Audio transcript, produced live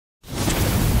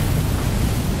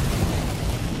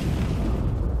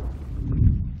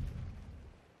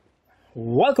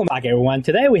Welcome back everyone.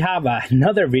 Today we have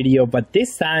another video, but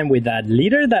this time with a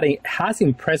leader that has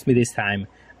impressed me this time,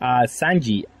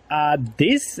 Sanji.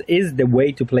 This is the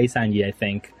way to play Sanji, I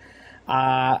think.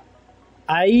 I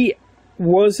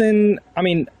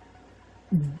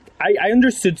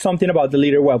understood something about the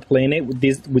leader while playing it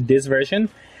with this version,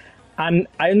 and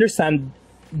I understand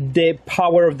the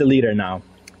power of the leader now.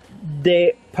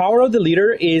 The power of the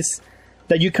leader is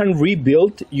that you can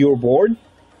rebuild your board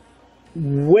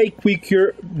way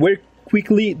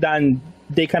quickly than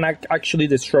they can actually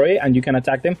destroy it, and you can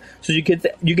attack them. So you get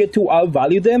to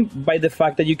outvalue them by the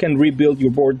fact that you can rebuild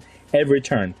your board every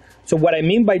turn. So what I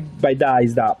mean by that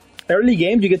is that early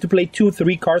game you get to play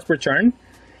 2-3 cards per turn,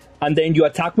 and then you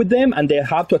attack with them, and they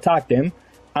have to attack them,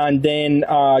 and then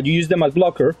you use them as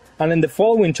blocker, and then the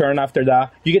following turn after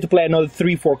that you get to play another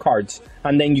 3-4 cards,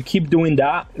 and then you keep doing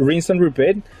that, rinse and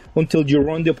repeat, until you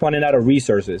run the opponent out of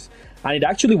resources. And it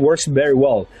actually works very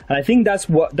well, and I think that's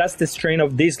the strain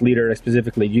of this leader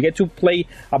specifically. You get to play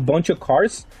a bunch of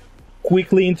cards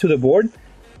quickly into the board,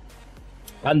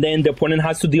 and then the opponent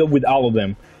has to deal with all of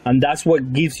them, and that's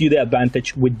what gives you the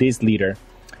advantage with this leader.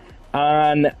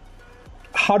 And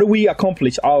how do we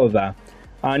accomplish all of that?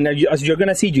 And as you're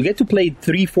gonna see, you get to play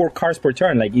 3-4 cards per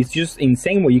turn. Like, it's just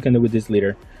insane what you can do with this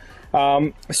leader.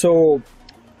 So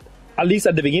at least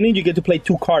at the beginning you get to play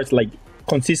 2 cards like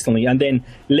consistently, and then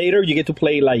later you get to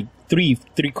play like 3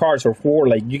 cards or 4.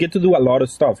 Like, you get to do a lot of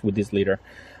stuff with this leader,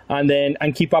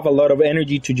 and keep up a lot of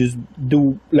energy to just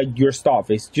do like your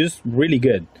stuff. It's just really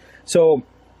good. So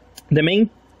the main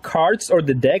cards or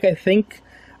the deck, I think,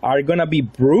 are gonna be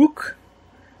Brook,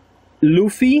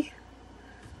 Luffy,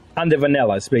 and the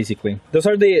vanillas. Basically those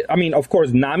are the, of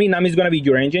course, Nami is gonna be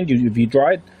your engine. If you draw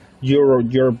it,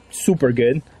 you're super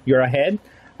good, you're ahead.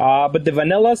 But the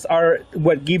vanillas are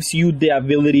what gives you the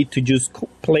ability to just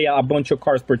play a bunch of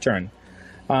cards per turn.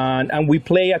 And we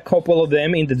play a couple of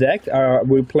them in the deck.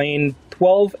 We're playing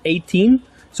 12, 18.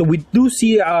 So we do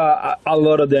see a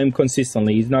lot of them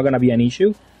consistently. It's not going to be an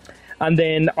issue. And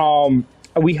then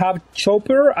we have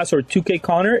Chopper as our 2K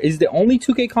counter. It's the only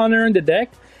 2K counter in the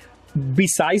deck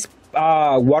besides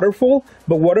Waterfall.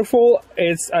 But Waterfall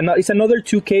is it's another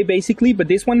 2K basically. But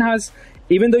this one has,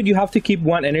 even though you have to keep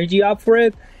 1 energy up for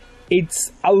it,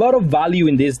 it's a lot of value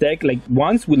in this deck. Like,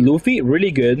 once with Luffy, really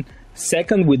good.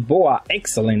 Second with Boa,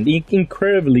 excellent,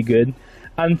 incredibly good.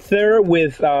 And third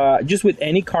with just with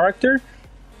any character,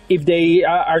 if they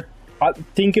are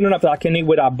thinking of attacking it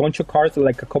with a bunch of cards,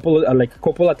 like a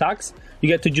couple attacks, you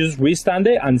get to just restand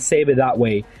it and save it that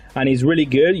way, and it's really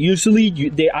good. Usually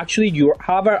you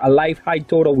have a life high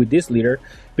total with this leader,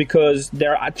 because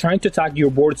they're trying to attack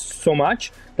your board so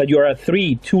much that you're at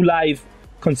 2 life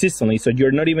consistently, so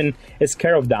you're not even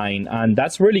scared of dying, and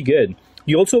that's really good.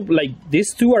 You also, like,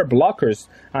 these 2 are blockers,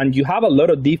 and you have a lot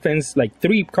of defense, like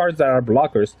 3 cards that are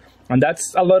blockers, and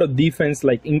that's a lot of defense,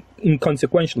 like,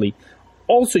 inconsequentially.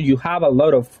 Also, you have a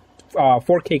lot of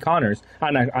 4K counters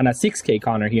and a 6K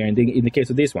counter here in the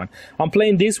case of this one. I'm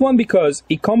playing this one because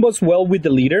it combos well with the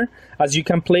leader, as you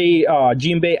can play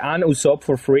Jinbei and Usopp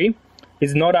for free.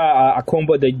 It's not a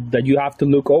combo that you have to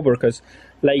look over, because,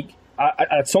 like,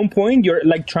 at some point you're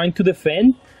like trying to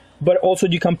defend, but also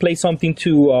you can play something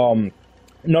to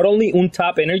not only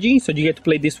untap energy, so you get to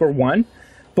play this for 1,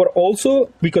 but also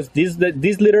because this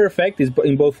leader effect is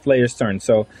in both players' turns,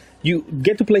 so you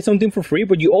get to play something for free,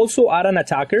 but you also add an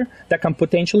attacker that can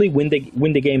potentially win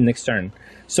the game next turn.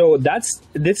 So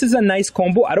this is a nice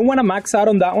combo. I don't want to max out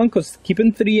on that one, because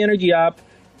keeping 3 energy up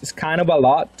is kind of a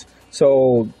lot.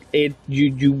 So I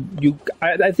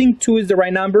think 2 is the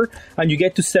right number, and you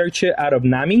get to search it out of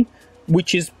Nami,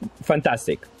 which is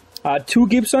fantastic. 2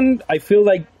 Gibson, I feel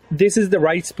like this is the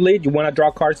right split. You want to draw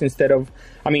cards instead of,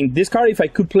 this card, if I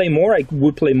could play more, I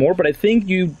would play more, but I think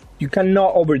you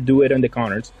cannot overdo it on the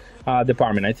counters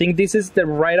department. I think this is the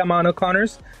right amount of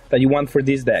counters that you want for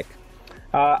this deck.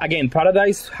 Again,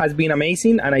 Paradise has been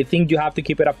amazing, and I think you have to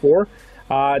keep it at 4.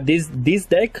 This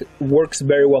deck works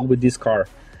very well with this card.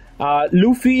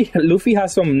 Luffy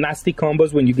has some nasty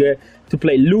combos when you get to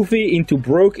play Luffy into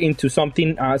Brook into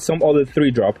something, some other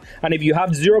 3-drop. And if you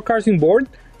have 0 cards in board,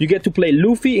 you get to play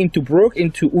Luffy into Brook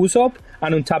into Usopp,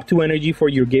 and untap 2 energy for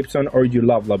your Gibson or your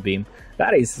Love Beam.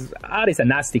 That is a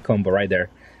nasty combo right there,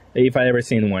 if I ever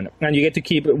seen one. And you get to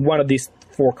keep one of these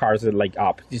 4 cards like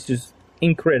up. It's just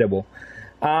incredible.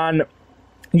 And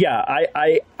yeah,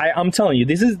 I'm telling you,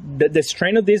 this is the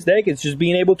strength of this deck. It's just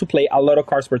being able to play a lot of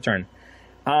cards per turn,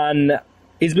 and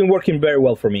it's been working very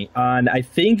well for me. And I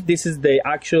think this is the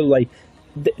actual, like,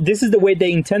 this is the way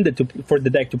they intended for the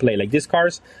deck to play. Like, these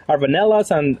cards are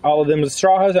vanillas and all of them are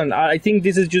straws, and I think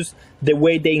this is just the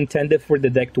way they intended for the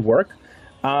deck to work.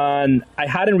 and I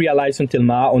hadn't realized until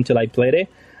now, until I played it,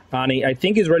 and I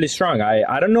think it's really strong.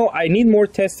 I don't know. I need more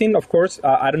testing, of course.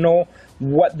 I don't know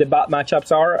what the bad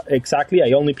matchups are exactly.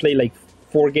 I only played like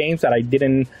 4 games that I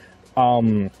didn't. I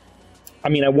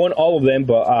mean, I won all of them,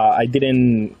 but I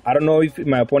didn't. I don't know if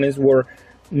my opponents were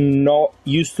not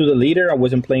used to the leader. I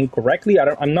wasn't playing correctly.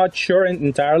 I'm not sure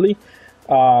entirely.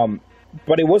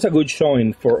 But it was a good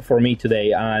showing for me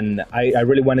today, and I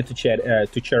really wanted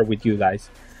to share with you guys.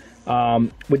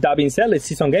 With that being said, let's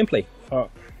see some gameplay.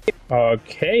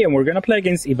 Okay, and we're gonna play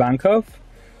against Ivankov.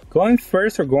 Going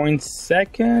first or going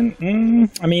second?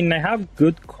 I mean, I have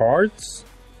good cards,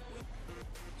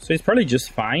 so it's probably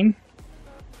just fine.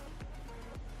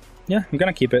 Yeah, I'm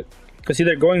gonna keep it. Because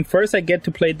either going first, I get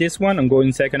to play this one, and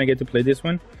going second, I get to play this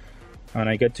one. And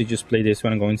I get to just play this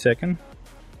one and going second.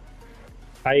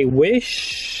 I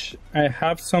wish I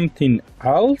have something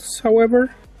else,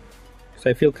 however. Because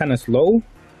I feel kind of slow.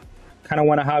 Kind of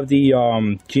want to have the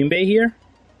Jinbei here.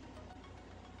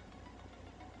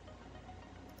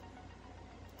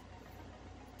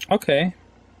 Okay.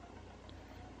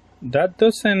 That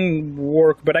doesn't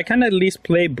work, but I can at least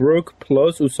play Brook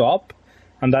plus Usopp.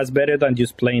 And that's better than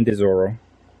just playing the Zoro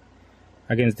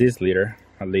against this leader,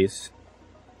 at least.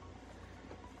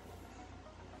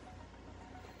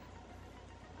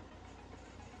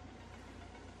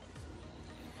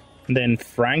 And then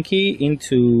Frankie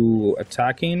into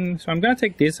attacking. So I'm gonna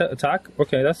take this attack.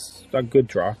 Okay, that's a good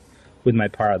draw with my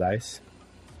Paradise.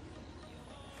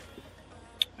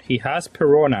 He has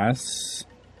Piranhas.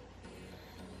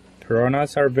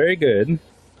 Piranhas are very good.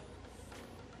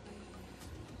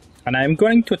 And I'm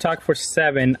going to attack for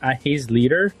 7 at his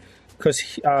leader,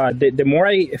 because the more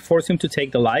I force him to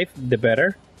take the life, the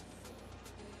better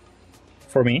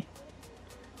for me.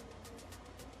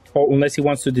 Or unless he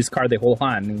wants to discard the whole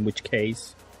hand, in which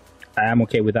case I am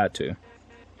okay with that too.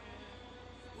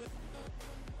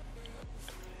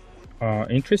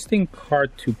 Interesting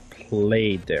card to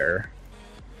play there.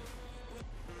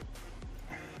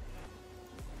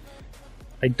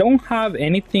 I don't have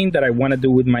anything that I want to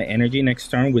do with my energy next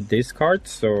turn with this card,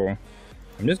 so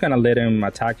I'm just gonna let him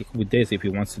attack with this if he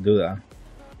wants to do that.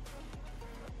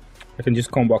 I can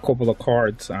just combo a couple of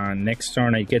cards, and next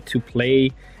turn I get to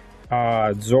play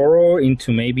Zoro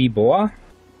into maybe Boa.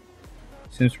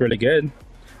 Seems really good.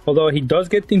 Although he does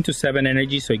get into 7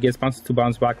 energy, so he gets to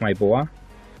bounce back my Boa.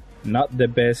 Not the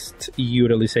best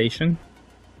utilization.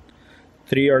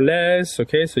 3 or less,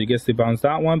 okay, so he gets to bounce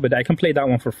that one, but I can play that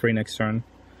one for free next turn.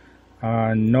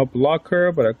 No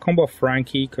blocker, but I combo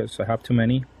Frankie because I have too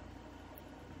many.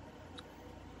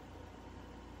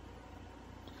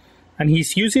 And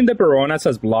he's using the Piranhas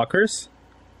as blockers,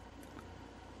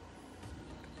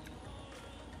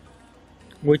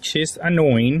 which is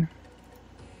annoying.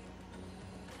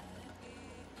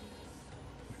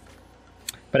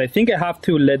 But I think I have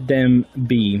to let them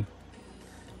be.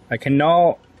 I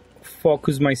cannot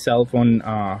focus myself on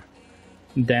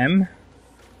them.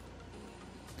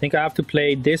 I think I have to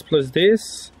play this plus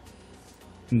this,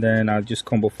 and then I'll just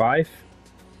combo 5.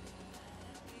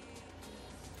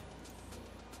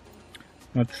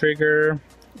 No trigger,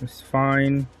 it's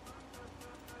fine.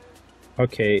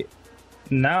 Okay,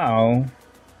 now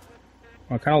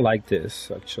I kind of like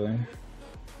this actually.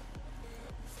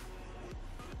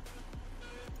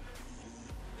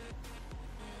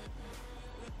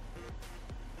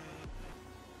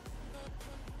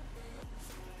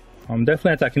 I'm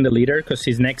definitely attacking the leader because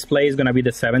his next play is gonna be the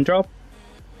 7-drop.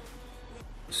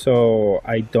 So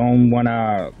I don't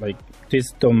wanna, like,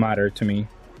 this don't matter to me.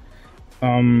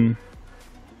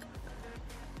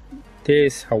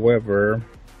 This, however,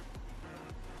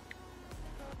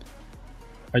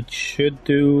 I should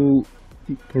do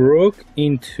Brook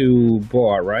into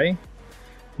Boa, right?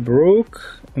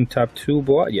 Brook on tap 2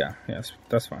 Boa. Yeah, yes,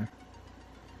 that's fine.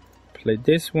 Play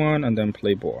this one and then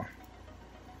play Boa.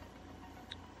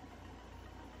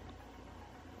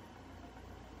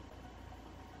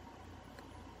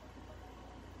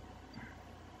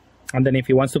 And then if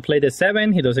he wants to play the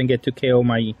 7, he doesn't get to KO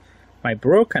my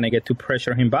Brook, and I get to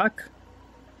pressure him back.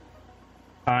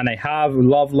 And I have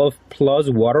Love plus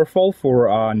Waterfall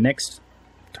for next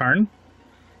turn.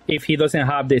 If he doesn't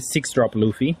have the 6-drop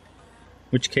Luffy,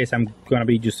 which case I'm gonna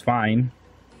be just fine.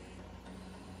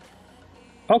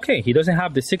 Okay, he doesn't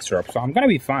have the 6-drop, so I'm gonna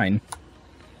be fine.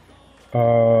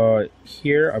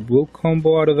 Here I will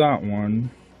combo out of that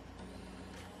one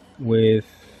with,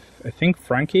 I think,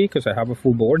 Frankie, because I have a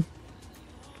full board.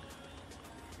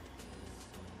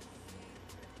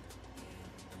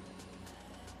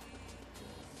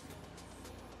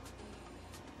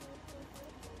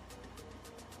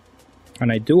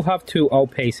 And I do have to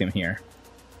outpace him here.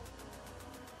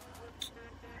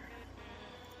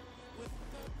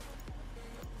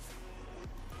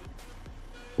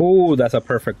 Oh, that's a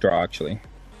perfect draw, actually.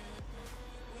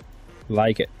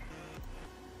 Like it.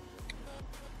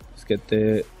 Let's get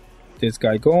this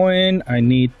guy going. I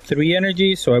need 3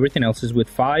 energy, so everything else is with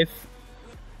 5.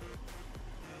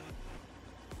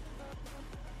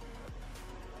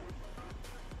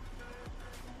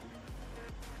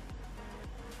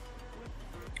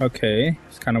 Okay,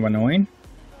 it's kind of annoying.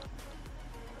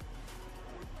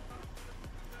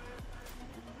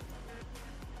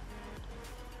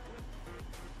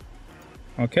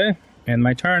 Okay, end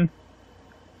my turn.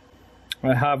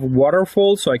 I have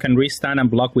Waterfall, so I can restand and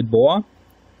block with Boa.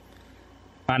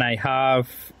 And I have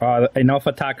enough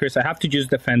attackers. I have to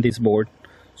just defend this board,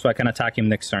 so I can attack him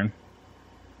next turn.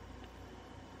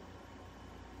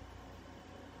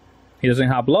 He doesn't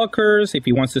have blockers. If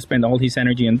he wants to spend all his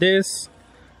energy on this,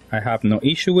 I have no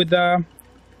issue with that.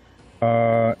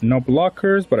 No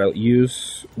blockers, but I'll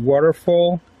use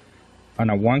Waterfall on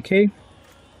a 1k.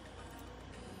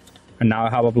 And now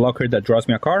I have a blocker that draws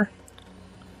me a card.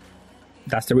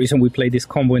 That's the reason we play this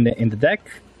combo in the deck.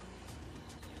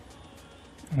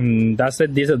 And that's the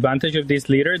disadvantage of this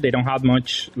leader. They don't have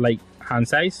much like hand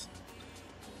size.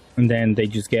 And then they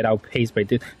just get outpaced by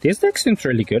this. This deck seems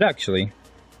really good, actually.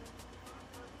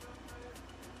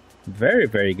 Very,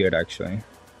 very good, actually.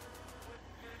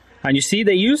 And you see,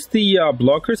 they use the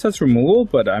blockers as removal,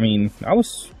 but I mean,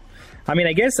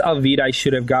 I guess Alvida, I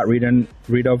should have got rid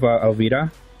of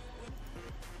Alvida.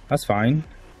 That's fine.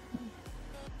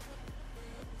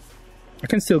 I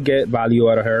can still get value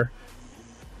out of her.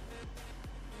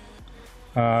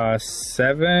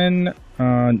 7,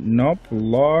 no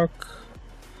block.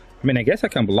 I mean, I guess I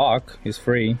can block. It's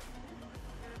free.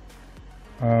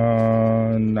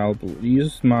 And I'll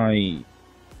use my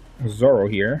Zoro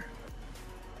here.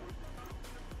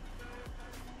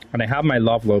 And I have my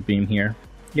Love Low Beam here.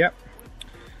 Yep.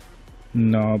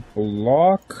 No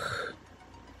block.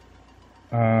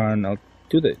 And I'll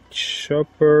do the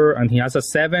Chopper. And he has a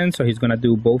 7, so he's gonna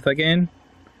do both again.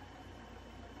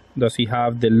 Does he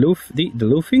have the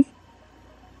Luffy?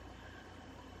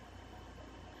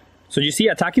 So you see,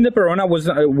 attacking the Perona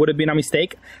would have been a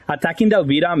mistake. Attacking the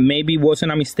Alvida maybe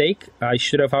wasn't a mistake. I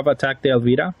should have attacked the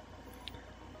Alvida.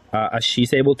 As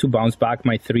she's able to bounce back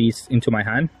my 3s into my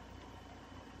hand.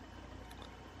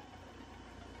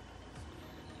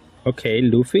 Okay,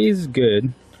 Luffy is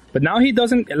good. But now he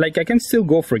doesn't, like, I can still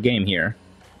go for game here.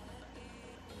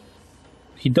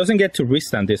 He doesn't get to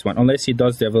restand this one, unless he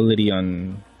does the ability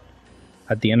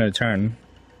at the end of the turn.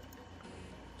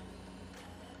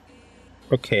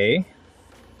 Okay.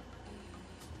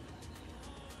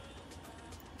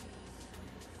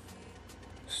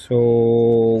 So,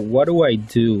 what do I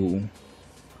do?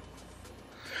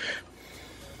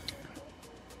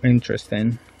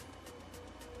 Interesting.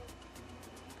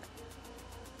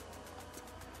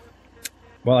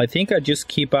 Well, I think I just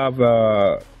keep up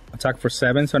attack for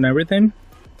 7s on everything.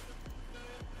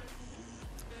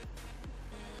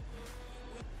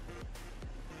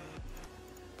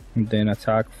 And then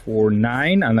attack for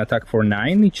 9 and attack for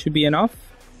 9. It should be enough.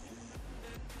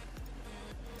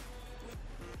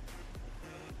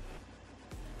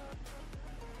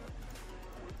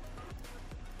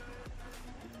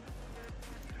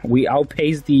 We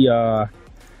outpaced the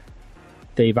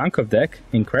Ivankov deck.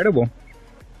 Incredible.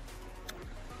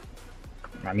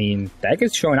 I mean, deck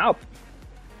is showing up.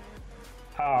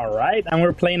 Alright, and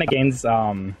we're playing against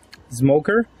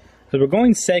Smoker. So we're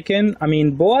going second. I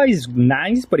mean, Boa is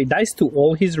nice, but he dies to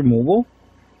all his removal.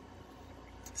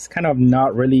 It's kind of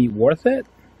not really worth it.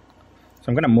 So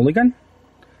I'm gonna mulligan.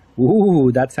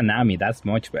 Ooh, that's a Nami. That's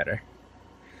much better.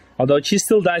 Although she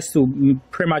still dies to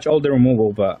pretty much all the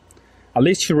removal, but at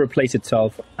least she replaces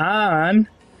itself. And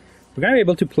we're gonna be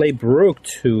able to play Brook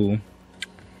too.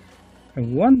 I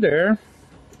wonder,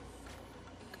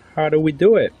 how do we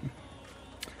do it?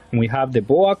 And we have the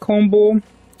Boa combo.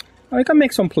 I can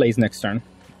make some plays next turn,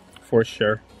 for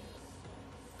sure.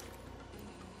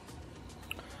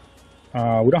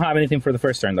 We don't have anything for the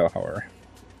first turn though, however.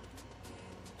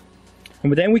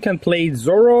 And then we can play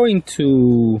Zoro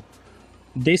into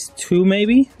this 2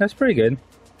 maybe. That's pretty good.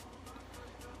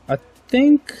 I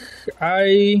think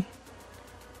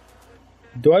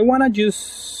do I want to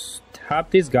just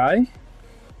tap this guy?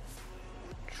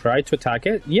 Try to attack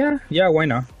it? Yeah, why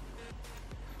not?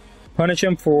 Punish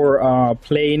him for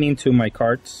playing into my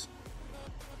cards.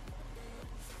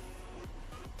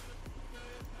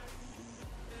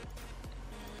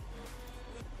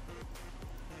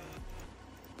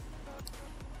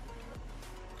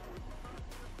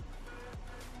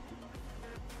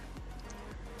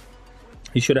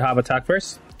 He should have attack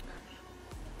first.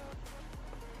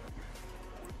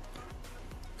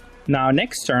 Now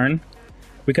next turn,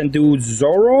 We can do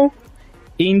Zoro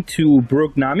into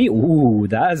Brook Nami. Ooh,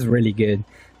 that's really good.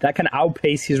 That can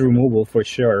outpace his removal for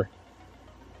sure.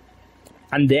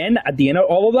 And then at the end of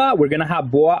all of that, we're gonna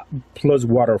have Boa plus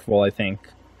Waterfall, I think.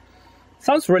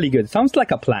 Sounds really good. Sounds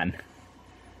like a plan.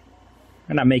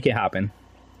 And I make it happen.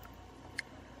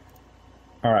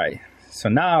 Alright, so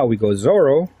now we go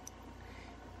Zoro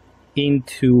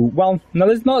into... Well, no,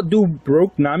 let's not do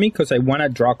Brook Nami because I want to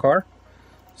draw a card.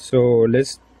 So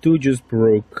let's do just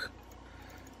Brook.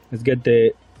 Let's get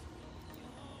the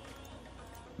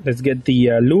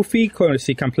Luffy because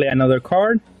he can play another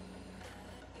card.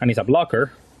 And he's a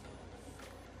blocker.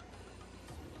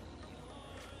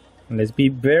 And let's be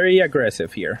very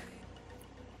aggressive here.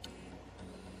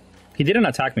 He didn't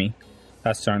attack me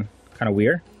last turn. Kind of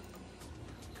weird.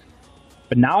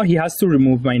 But now he has to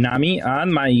remove my Nami,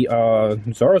 and my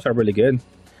Zoros are really good.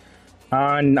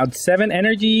 And at 7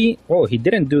 energy... Oh, he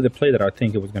didn't do the play that I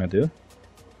think he was going to do.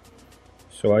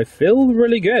 So I feel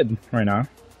really good right now.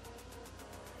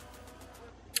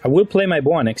 I will play my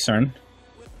Boa next turn.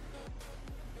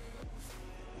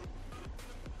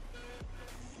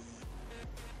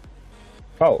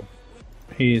 Oh,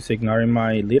 he's ignoring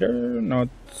my leader. No,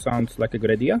 sounds like a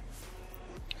good idea.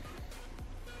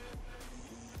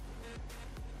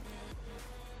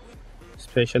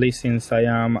 Especially since I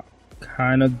am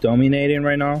kind of dominating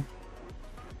right now.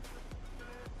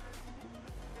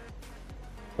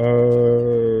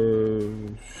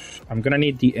 I'm gonna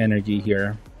need the energy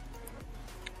here.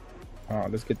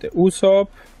 Let's get the Usopp.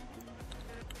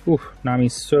 Ooh,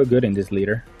 Nami's so good in this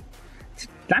leader.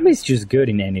 Nami's just good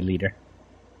in any leader.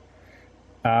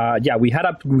 Yeah, we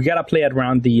gotta play it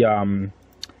around the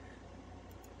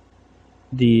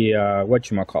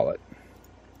whatchamacallit.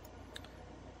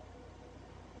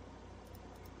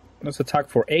 Let's attack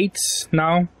for 8s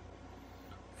now.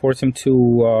 Force him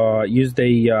to use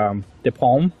the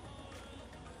palm.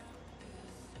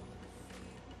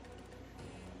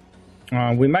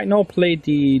 We might not play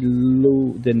the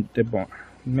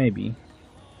maybe.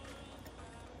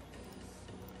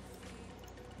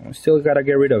 We still gotta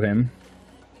get rid of him.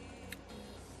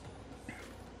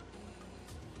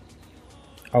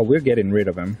 Oh, we're getting rid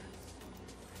of him.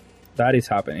 That is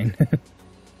happening.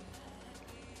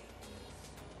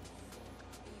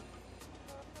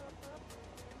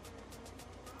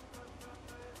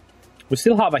 We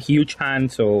still have a huge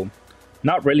hand, so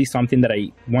not really something that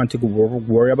I want to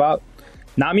worry about.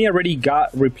 Nami already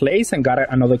got replaced and got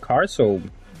another card, so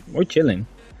we're chilling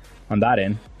on that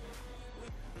end.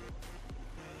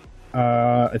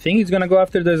 I think he's gonna go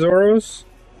after the Zoros.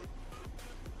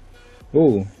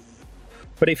 Ooh.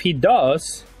 But if he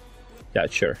does, yeah,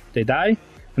 sure, they die.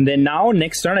 And then now,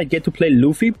 next turn, I get to play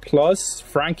Luffy plus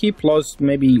Frankie plus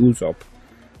maybe Usopp.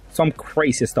 Some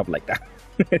crazy stuff like that.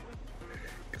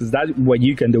 Because that's what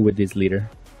you can do with this leader.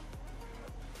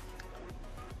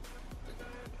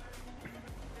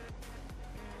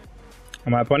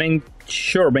 My opponent,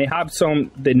 sure, may have some...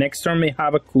 The next turn may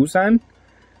have a Kusan.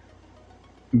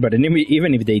 But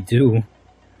even if they do...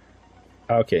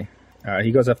 Okay,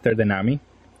 he goes after the Nami.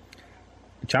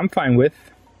 Which I'm fine with.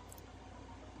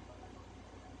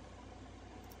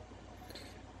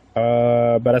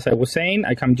 But as I was saying,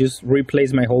 I can just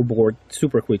replace my whole board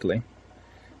super quickly.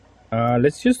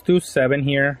 Let's just do 7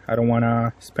 here. I don't want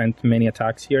to spend many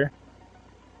attacks here.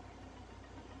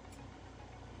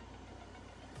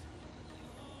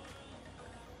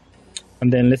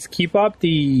 And then let's keep up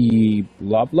the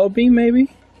Love Beam,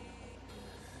 maybe?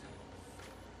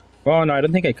 Oh, no, I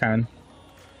don't think I can.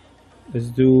 Let's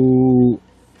do...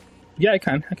 Yeah, I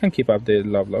can keep up the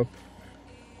Love.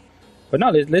 But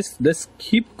no, let's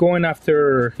keep going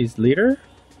after his leader.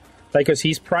 Like, cause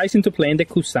he's priced into playing the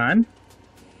Kusan.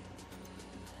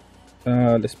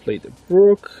 Let's play the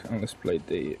Brook, and let's play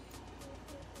the...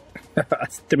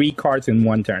 That's 3 cards in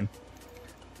 1 turn.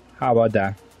 How about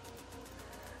that?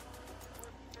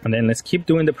 And then let's keep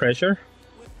doing the pressure.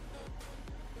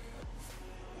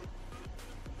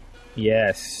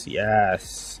 Yes,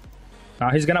 yes. Now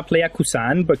he's gonna play a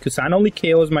Kusan, but Kusan only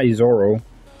KOs my Zoro.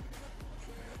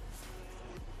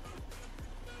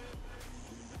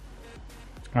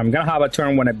 I'm gonna have a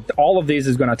turn when all of this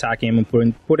is gonna attack him and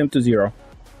put him to 0.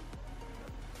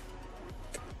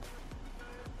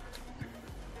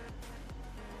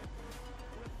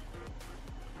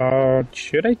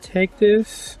 Should I take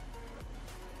this?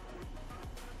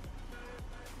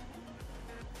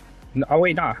 No, oh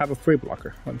wait, no, I have a free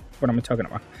blocker. What am I talking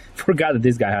about? Forgot that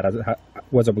this guy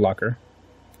was a blocker.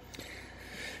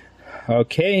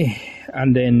 Okay,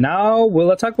 and then now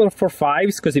we'll attack for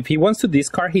 5s, because if he wants to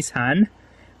discard his hand,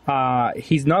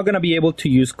 he's not gonna be able to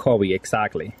use Kobe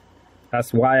exactly.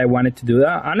 That's why I wanted to do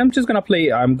that. And I'm just gonna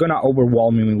play, I'm gonna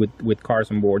overwhelm him with cards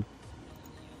on board.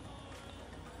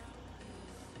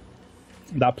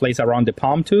 That plays around the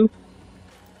palm too.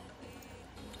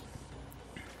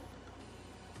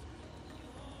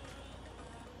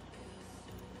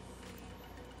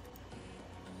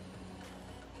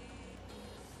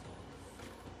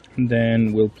 And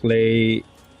then we'll play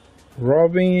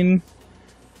Robin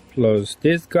plus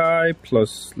this guy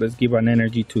plus let's give an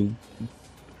energy to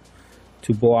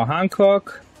Boa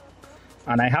Hancock,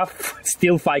 and I have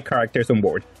still 5 characters on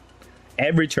board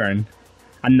every turn.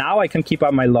 And now I can keep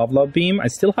up my Love Beam. I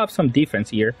still have some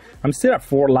defense here. I'm still at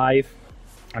 4 life.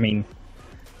 I mean,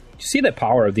 you see the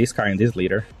power of this card in this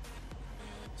leader.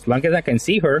 As long as I can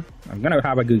see her, I'm gonna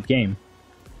have a good game.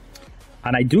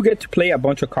 And I do get to play a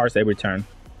bunch of cards every turn.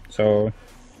 So,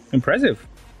 impressive.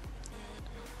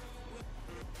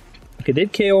 He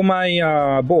did KO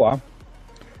my Boa.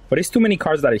 But it's too many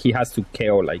cards that he has to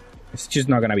KO. Like, it's just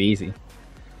not gonna be easy.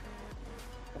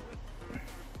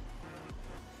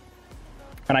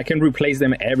 And I can replace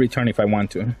them every turn if I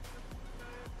want to.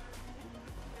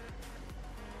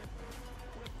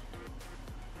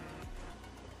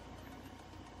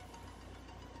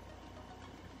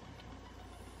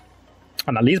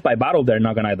 And at least by battle, they're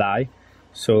not gonna die.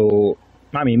 So,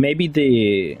 I mean, maybe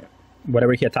the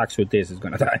whatever he attacks with this is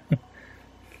gonna die.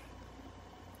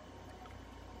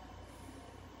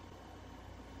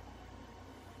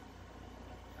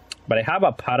 But I have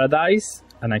a Paradise,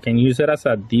 and I can use it as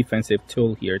a defensive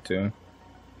tool here too.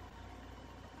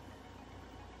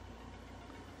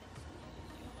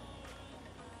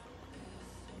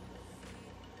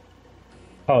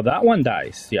 Oh, that one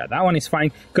dies. Yeah, that one is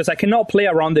fine. Because I cannot play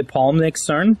around the palm next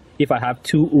turn if I have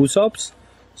 2 Usops.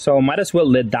 So might as well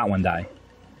let that one die.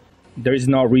 There is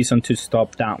no reason to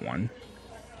stop that one.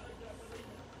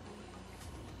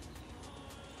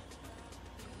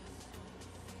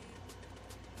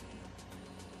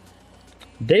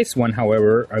 This one,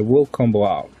 however, I will combo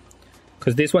out.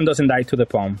 Because this one doesn't die to the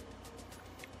palm.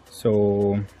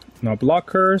 So, no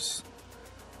blockers.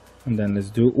 And then let's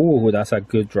do... Ooh, that's a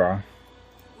good draw.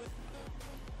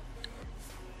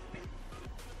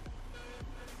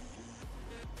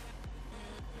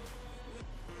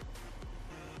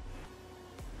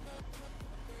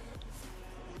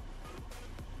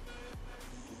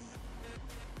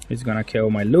 He's gonna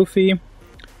kill my Luffy.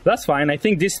 That's fine. I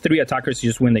think these 3 attackers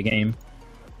just win the game.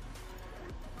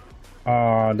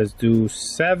 Let's do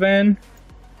 7.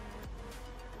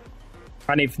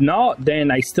 And if not,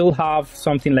 then I still have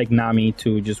something like Nami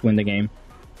to just win the game.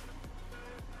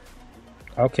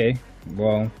 Okay,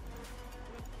 well,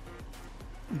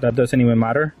 that doesn't even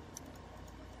matter.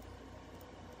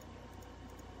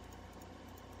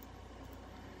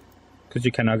 Because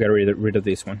you cannot get rid of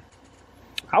this one.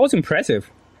 That was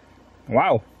impressive.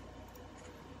 Wow.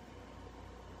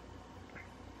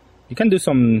 You can do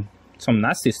some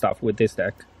nasty stuff with this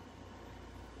deck.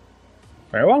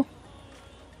 Very well.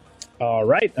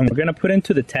 Alright, and we're gonna put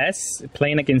into the test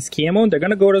playing against Kiemon. They're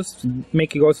gonna go to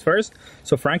make it goes first.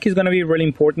 So Frank is gonna be really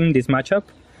important in this matchup.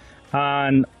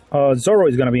 And Zoro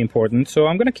is gonna be important. So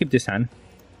I'm gonna keep this hand.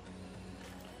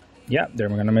 Yeah, they're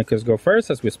gonna make us go first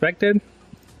as we expected.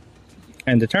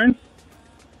 End the turn.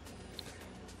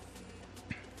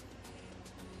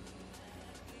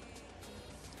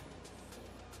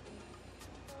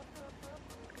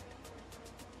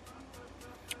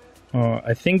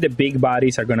 I think the big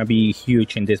bodies are going to be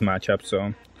huge in this matchup,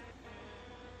 so...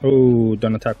 Oh,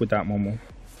 don't attack with that, Momo.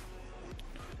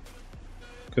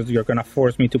 Because you're going to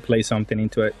force me to play something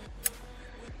into it.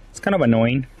 It's kind of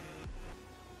annoying.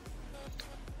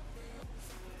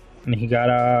 And he got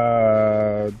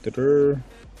a...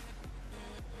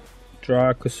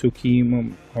 Draw, Kosuki,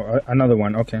 Momo. Oh, another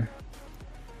one, okay.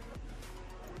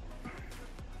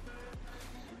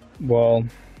 Well...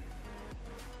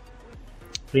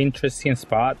 Interesting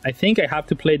spot. I think I have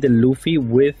to play the Luffy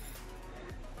with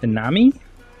the Nami.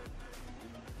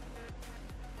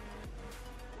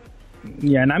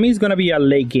 Yeah, Nami is gonna be a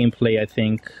late game play, I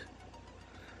think.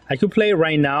 I could play it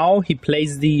right now. He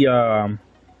plays the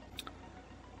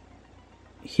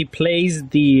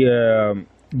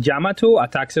Yamato,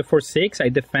 attacks it for 6. I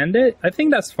defend it. I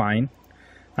think that's fine,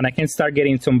 and I can start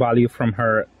getting some value from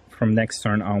her from next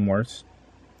turn onwards.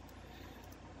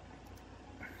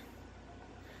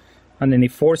 And then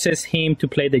it forces him to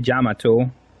play the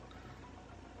Yamato.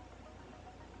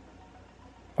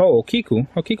 Oh, Okiku.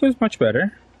 Okiku is much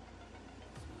better.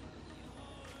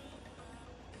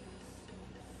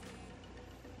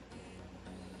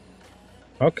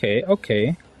 Okay,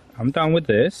 okay. I'm done with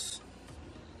this.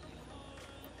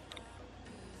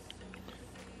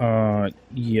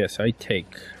 Yes, I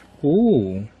take.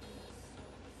 Ooh.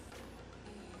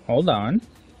 Hold on.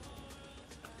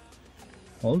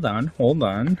 Hold on.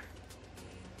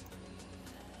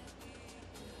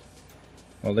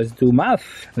 Well, let's do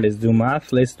math.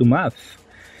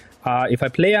 If I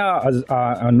play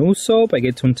an Usopp, I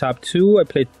get to untap 2. I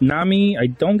play Nami, I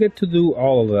don't get to do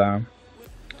all of that.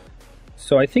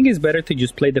 So I think it's better to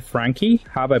just play the Frankie,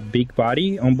 have a big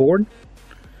body on board.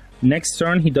 Next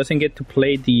turn, he doesn't get to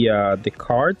play the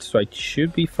card, so I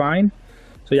should be fine.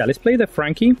 So yeah, let's play the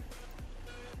Frankie.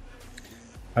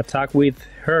 Attack with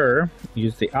her,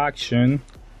 use the action,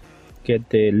 get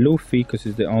the Luffy because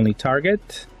it's the only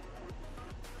target.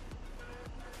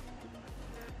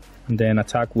 And then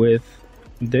attack with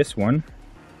this one.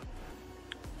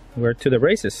 We're to the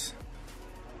races.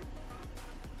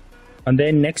 And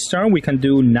then next turn we can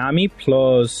do Nami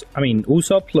plus,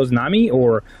 Usopp plus Nami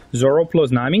or Zoro plus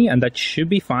Nami, and that should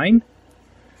be fine.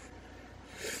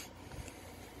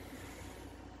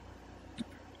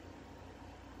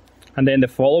 And then the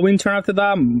following turn after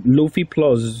that, Luffy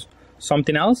plus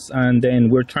something else, and then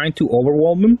we're trying to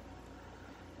overwhelm him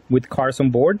with cars on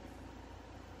board.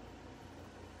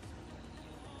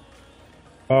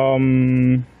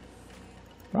 I'm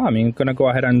gonna go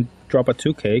ahead and drop a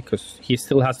 2k because he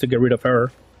still has to get rid of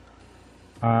her.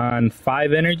 And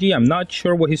 5 energy, I'm not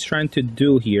sure what he's trying to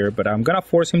do here, but I'm gonna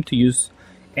force him to use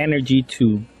energy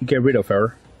to get rid of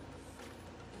her.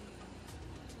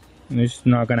 And it's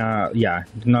not gonna,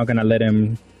 not gonna let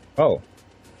him. Oh.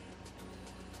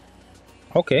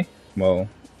 Okay, well,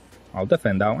 I'll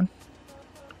defend that one.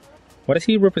 What is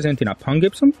he representing, a Pong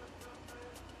Gibson?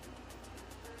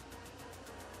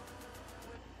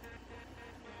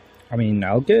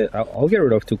 I'll get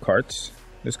rid of 2 cards.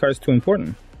 This card is too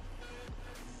important.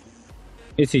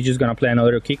 Is he just gonna play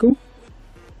another Kiku?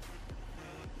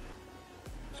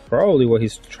 It's probably what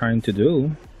he's trying to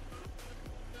do.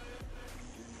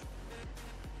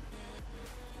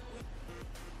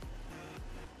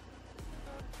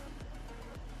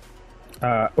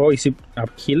 Is he a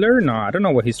killer? No, I don't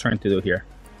know what he's trying to do here.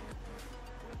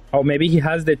 Oh, maybe he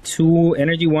has the 2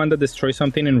 energy one that destroys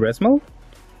something in Resmo?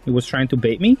 He was trying to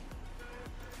bait me?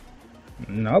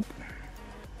 Nope.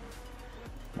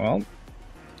 Well,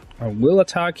 I will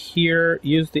attack here,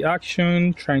 use the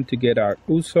action, trying to get our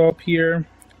Usopp here,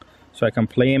 so I can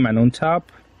play him and untap,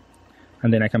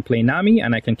 and then I can play Nami,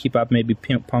 and I can keep up maybe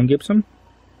Pong Gibson.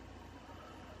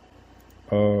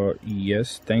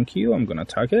 Yes, thank you, I'm gonna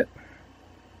attack it.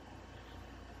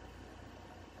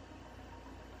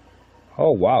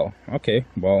 Oh, wow, okay,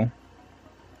 well,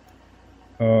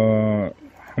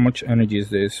 how much energy is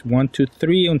this? 1, 2,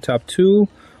 3, untap 2,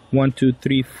 1, 2,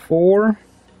 3, 4,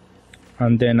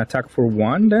 and then attack for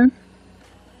 1 then.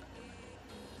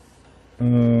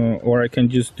 Or I can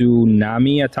just do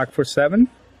Nami attack for 7.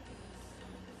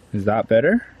 Is that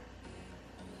better?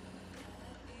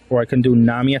 Or I can do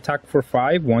Nami attack for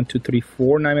 5. 1, 2, 3,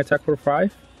 4, Nami attack for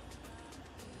 5.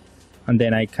 And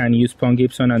then I can use Pong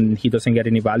Gibson and he doesn't get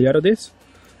any value out of this.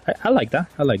 I like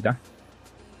that. I like that.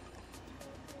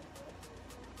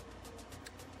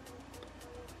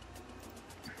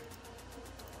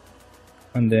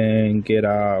 And then get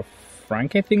a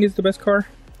Frank, I think is the best card.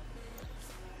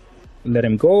 Let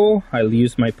him go. I'll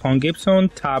use my Pong Gibson,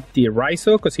 tap the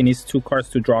Raizo because he needs 2 cards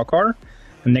to draw a card.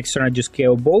 And next turn I just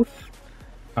KO both.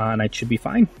 And I should be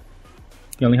fine.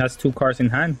 He only has 2 cards in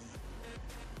hand.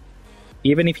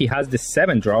 Even if he has the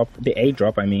 7 drop, the 8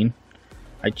 drop I mean,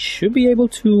 I should be able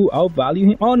to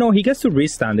outvalue him. Oh no, he gets to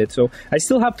restand it, so I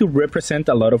still have to represent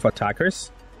a lot of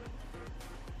attackers.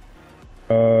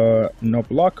 No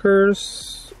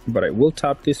blockers, but I will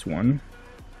tap this one.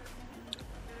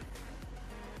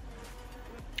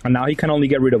 And now he can only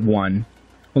get rid of 1.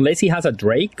 Unless he has a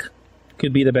Drake,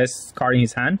 could be the best card in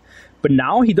his hand. But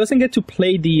now he doesn't get to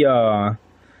play the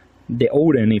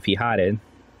Odin if he had it.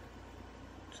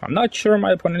 So I'm not sure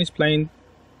my opponent is playing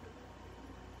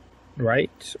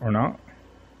right or not.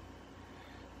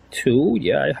 2,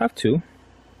 yeah, I have 2.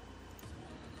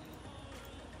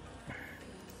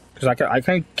 Because I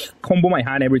can combo my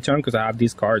hand every turn because I have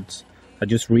these cards that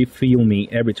just refill me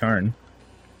every turn.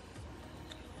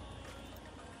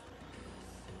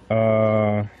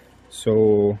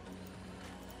 So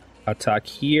attack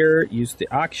here, use the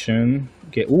action,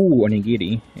 get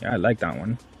onigiri. Yeah, I like that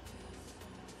one.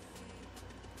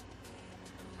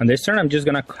 And this turn I'm just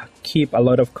gonna keep a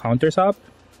lot of counters up.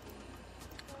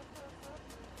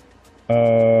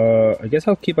 I guess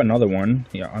I'll keep another one.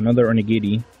 Yeah, another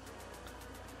onigiri.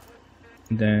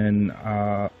 Then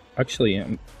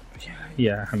actually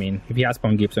yeah, I mean if he has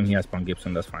Pong Gibson, he has Pong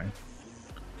Gibson, that's fine.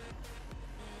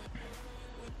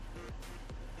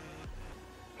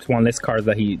 It's one less card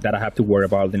that I have to worry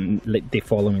about in the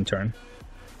following turn.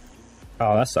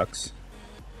 Oh, that sucks.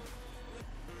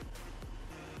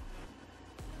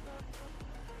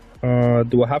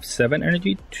 Do I have 7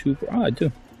 energy? 2. Oh, I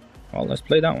do. Well, let's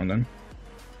play that one then.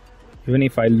 Even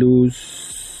if I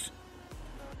lose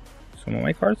some of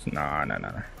my cards? Nah.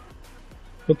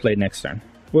 We'll play next turn.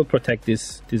 We'll protect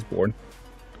this board.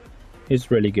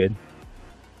 It's really good.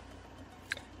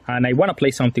 And I want to play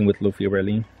something with Luffy,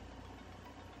 really.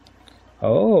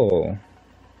 Oh.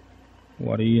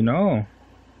 What do you know?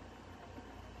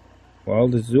 Well,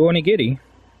 the Zoo Onigiri.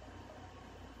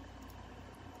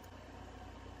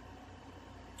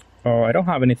 Oh, I don't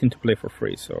have anything to play for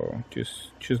free, so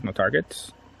just choose no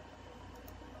targets.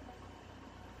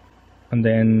 And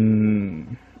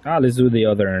then... let's do the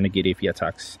other Onigiri if he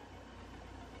attacks.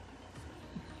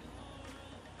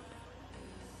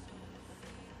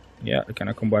 Yeah, I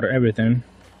kinda combat everything.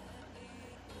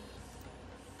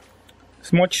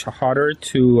 It's much harder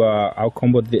to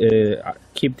out-combo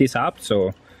keep this up,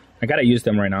 so I gotta use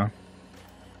them right now.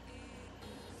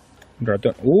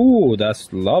 Ooh,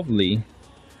 that's lovely.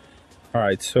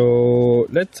 Alright, so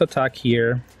let's attack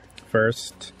here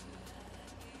first.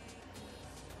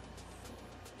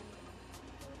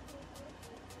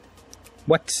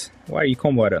 What? Why are you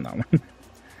comboing on that one?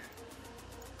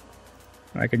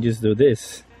 I can just do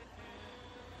this.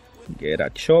 Get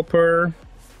a chopper.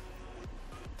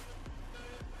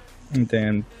 And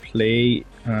then play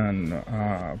and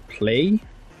play.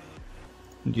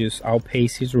 Just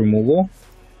outpace his removal.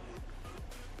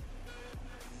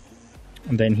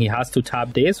 And then he has to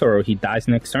tap this or he dies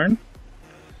next turn.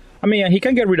 I mean, he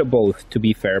can get rid of both, to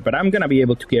be fair, but I'm gonna be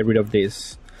able to get rid of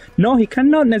this. No, he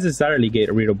cannot necessarily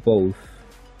get rid of both.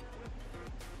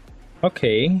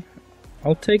 Okay,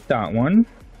 I'll take that one.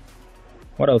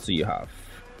 What else do you have?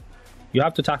 You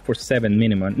have to attack for 7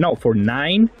 minimum. No, for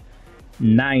 9.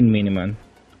 9 minimum.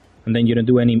 And then you don't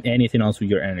do anything else with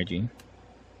your energy.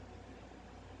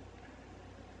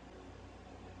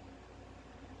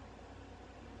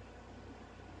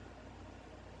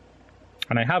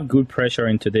 And I have good pressure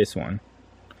into this one.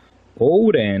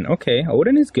 Oden. Okay,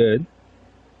 Oden is good.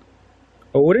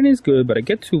 Oden is good, but I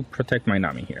get to protect my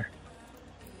Nami here.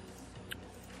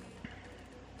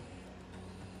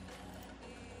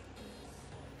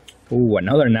 Oh,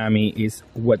 another Nami is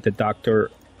what the doctor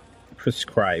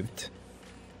prescribed.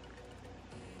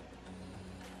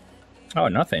 Oh,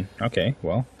 nothing. Okay,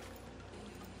 well.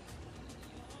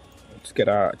 Let's get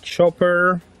a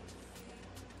chopper.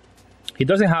 He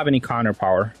doesn't have any counter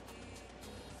power.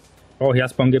 Oh, he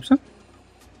has Pong Gibson?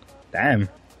 Damn.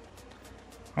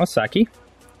 Oh, Saki.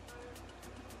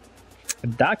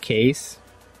 In that case,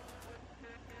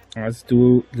 let's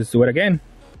do it again.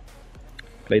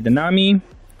 Play the Nami.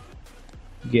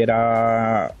 Get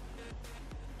a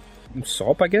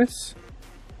Usopp, I guess.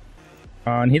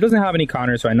 And he doesn't have any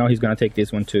counter, so I know he's gonna take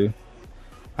this one too.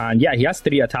 And yeah, he has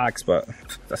 3 attacks, but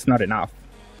that's not enough.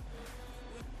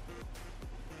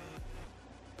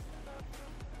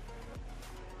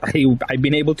 I've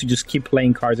been able to just keep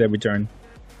playing cards every turn.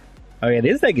 Okay,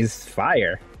 this deck is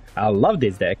fire. I love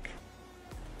this deck.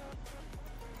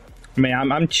 I mean,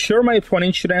 I'm sure my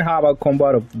opponent shouldn't have a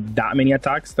combo of that many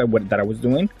attacks that I was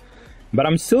doing. But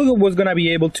I'm still was gonna be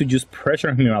able to just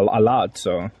pressure him a lot,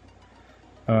 so...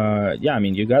 yeah, I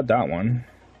mean, you got that one.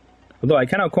 Although I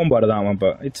cannot combo out of that one,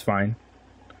 but it's fine.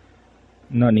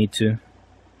 No need to.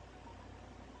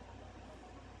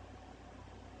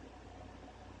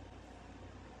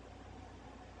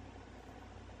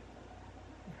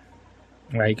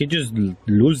 I could just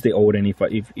lose the Oden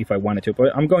if I wanted to,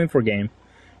 but I'm going for game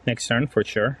next turn for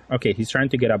sure. Okay, he's trying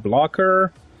to get a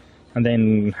blocker, and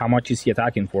then how much is he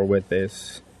attacking for with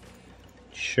this?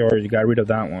 Sure, you got rid of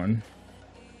that one.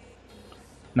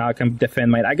 Now I can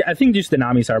defend my... I think just the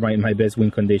Namis are my best win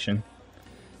condition.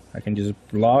 I can just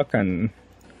block and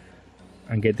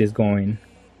get this going.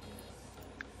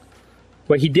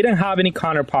 But he didn't have any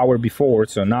counter power before,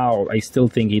 so now I still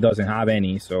think he doesn't have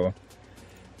any, so...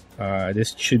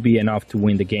 this should be enough to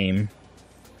win the game.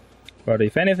 But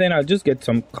if anything, I'll just get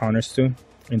some counters too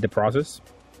in the process.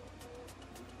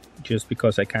 Just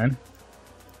because I can.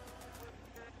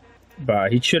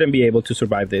 But he shouldn't be able to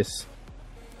survive this.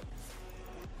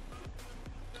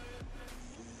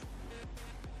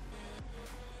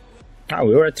 Ah,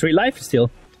 we were at 3 life still.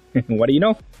 What do you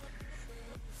know?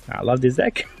 I love this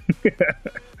deck.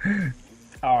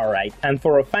 Alright, and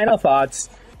for our final thoughts,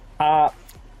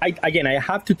 again, I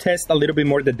have to test a little bit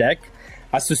more the deck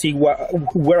as to see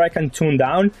where I can tune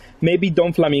down. Maybe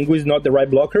Don Flamingo is not the right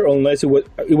blocker unless it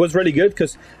was really good,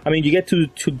 because I mean you get to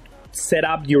set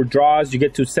up your draws. You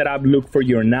get to set up, look for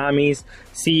your Namis,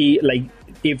 see like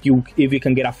if you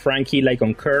can get a Frankie like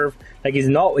on curve. Like it's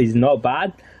not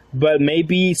bad, but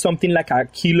maybe something like a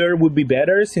killer would be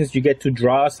better, since you get to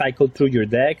draw, cycle through your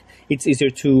deck. It's easier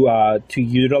to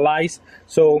utilize.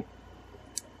 So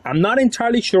I'm not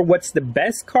entirely sure what's the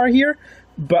best card here,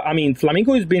 but I mean,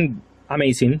 Flamingo has been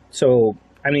amazing. So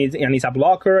I mean, and it's a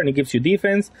blocker, and it gives you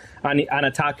defense, and an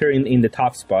attacker in the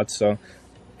top spots. So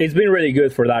it's been really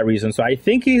good for that reason. So I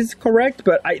think he's correct,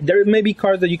 but there may be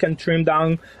cards that you can trim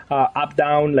down, up,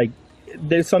 down. Like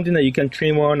there's something that you can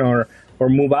trim on or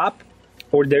move up,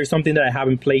 or there's something that I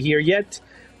haven't played here yet.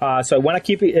 So I want to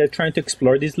keep trying to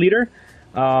explore this leader.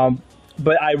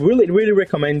 But I really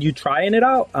recommend you trying it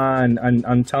out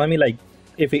and telling me like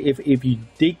if you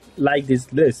did like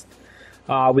this list.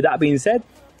 With that being said,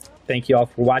 thank you all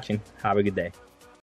for watching. Have a good day.